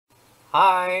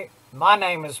Hi, my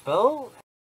name is Bill.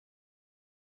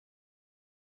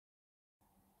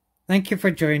 Thank you for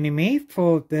joining me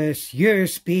for this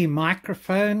USB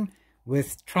microphone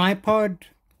with tripod,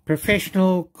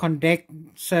 professional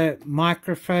condenser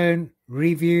microphone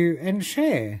review and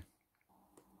share.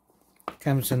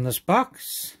 Comes in this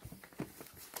box.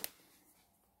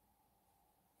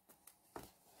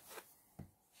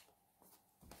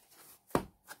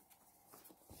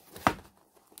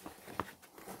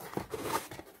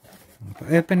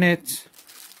 Open it.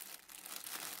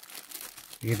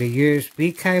 You get a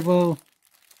USB cable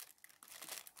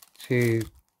to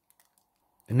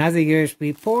another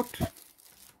USB port.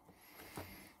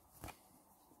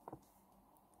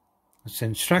 It's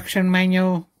instruction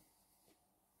manual.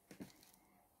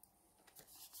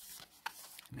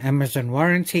 Amazon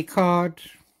warranty card.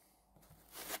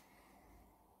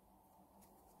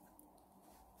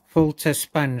 Filter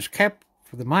sponge cap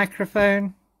for the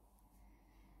microphone.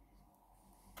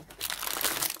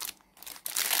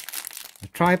 The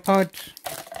tripod.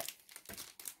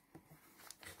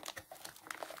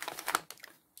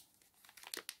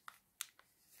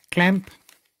 Clamp.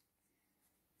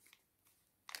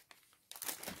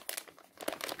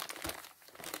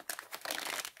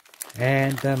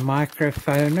 And the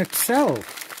microphone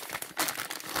itself.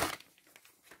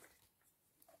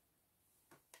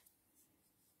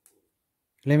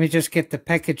 Let me just get the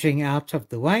packaging out of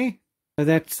the way. So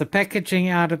that's the packaging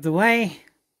out of the way.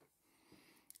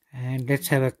 And let's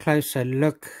have a closer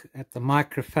look at the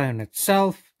microphone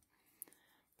itself.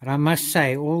 But I must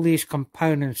say, all these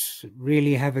components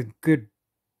really have a good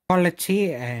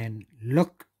quality and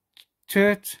look to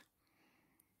it.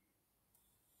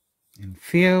 And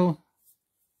feel.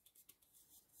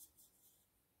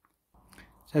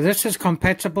 So this is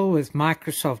compatible with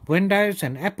Microsoft Windows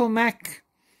and Apple Mac.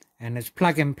 And it's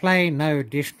plug and play, no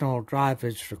additional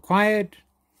drivers required.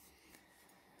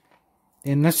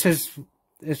 Then this is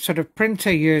a sort of printer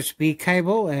USB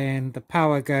cable, and the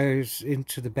power goes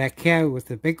into the back here with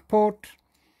the big port.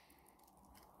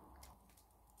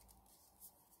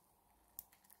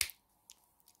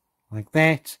 Like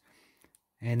that.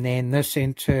 And then this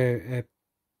into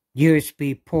a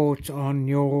USB port on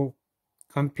your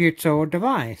computer or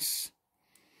device.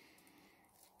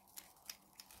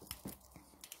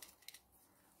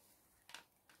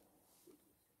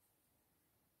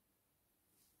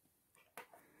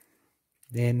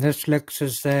 Then this looks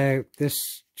as though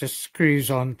this just screws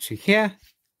onto here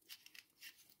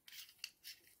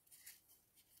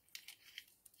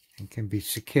and can be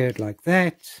secured like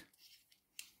that.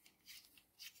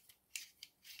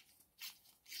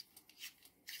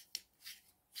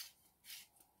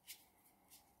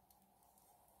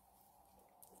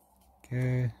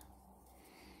 Okay.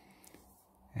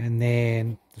 And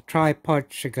then the tripod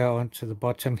should go onto the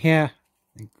bottom here.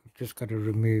 I think we've just got to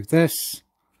remove this.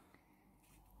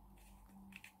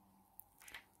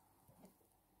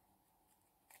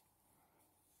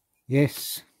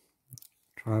 Yes,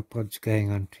 tripod's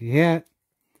going onto here.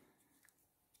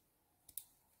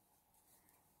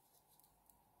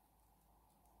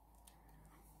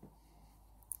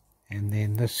 And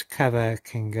then this cover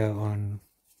can go on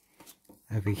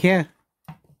over here.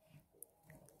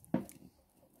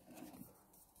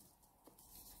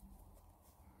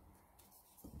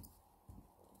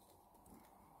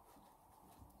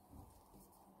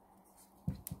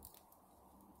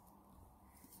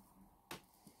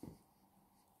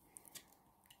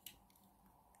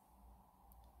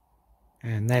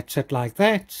 And that's it like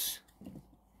that.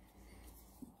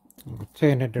 We'll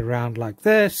turn it around like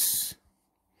this.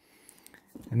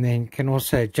 And then you can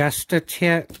also adjust it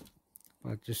here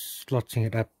by just slotting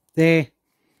it up there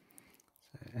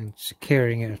and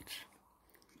securing it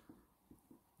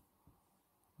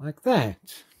like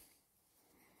that.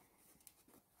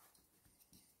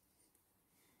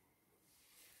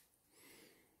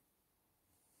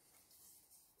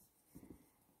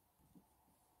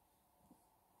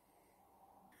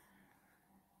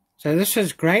 So this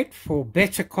is great for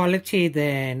better quality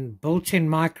than built-in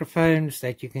microphones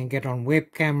that you can get on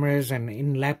web cameras and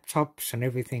in laptops and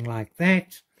everything like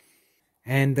that.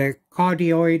 And the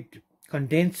cardioid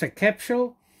condenser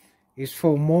capsule is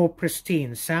for more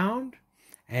pristine sound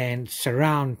and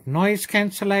surround noise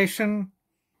cancellation.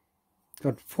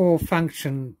 Got 4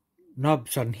 function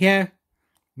knobs on here,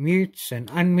 mutes and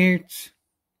unmutes.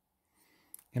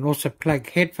 You can also plug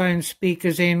headphone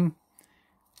speakers in.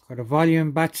 Got a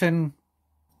volume button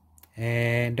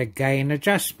and a gain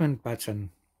adjustment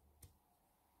button.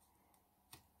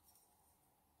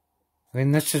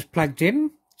 When this is plugged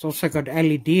in, it's also got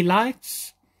LED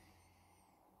lights.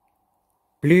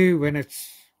 Blue when it's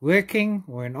working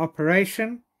or in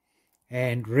operation,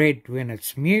 and red when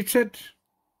it's muted.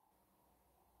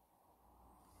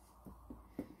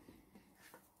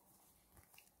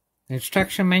 The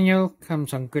instruction manual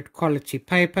comes on good quality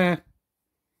paper,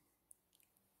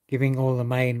 giving all the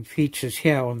main features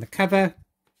here on the cover.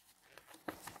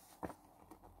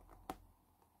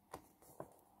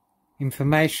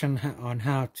 Information on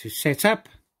how to set up.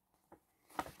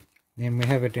 Then we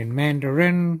have it in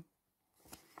Mandarin,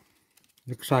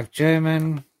 looks like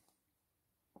German,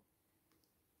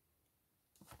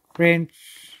 French,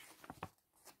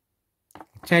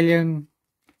 Italian,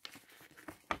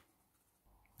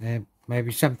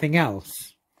 maybe something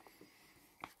else.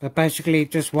 But basically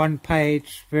just one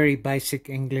page, very basic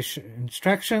English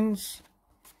instructions.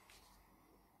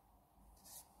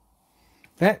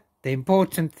 But the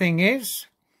important thing is,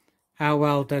 how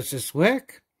well does this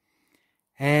work?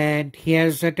 And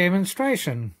here's a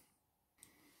demonstration.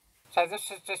 So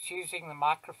this is just using the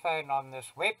microphone on this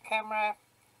web camera.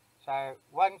 So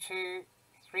 1, 2,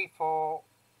 3, 4,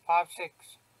 5, 6,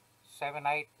 7,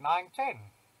 8, 9, 10.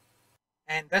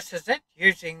 And this is it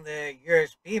using the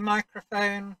USB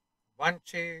microphone. 1,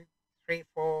 2, 3,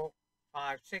 4,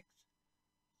 5, 6,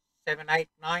 7, 8,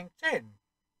 9, 10.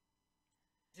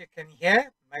 As you can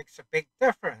hear, makes a big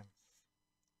difference.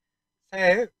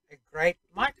 So, a great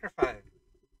microphone.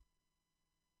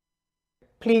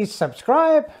 Please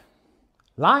subscribe,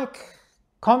 like,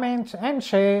 comment and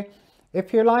share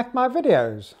if you like my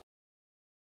videos.